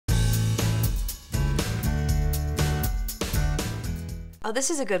Oh,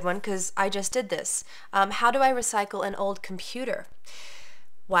 this is a good one because I just did this. How do I recycle an old computer?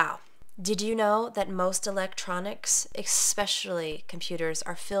 Wow. Did you know that most electronics, especially computers,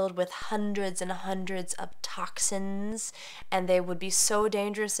 are filled with hundreds and hundreds of toxins, and they would be so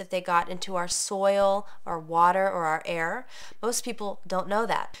dangerous if they got into our soil or water or our air? Most people don't know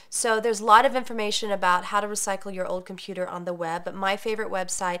that. So there's a lot of information about how to recycle your old computer on the web, but my favorite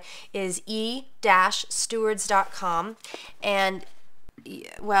website is e-stewards.com, and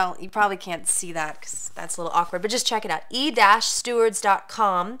well, you probably can't see that because that's a little awkward, but just check it out,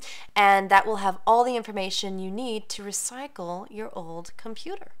 e-stewards.com, and that will have all the information you need to recycle your old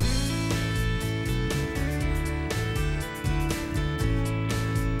computer.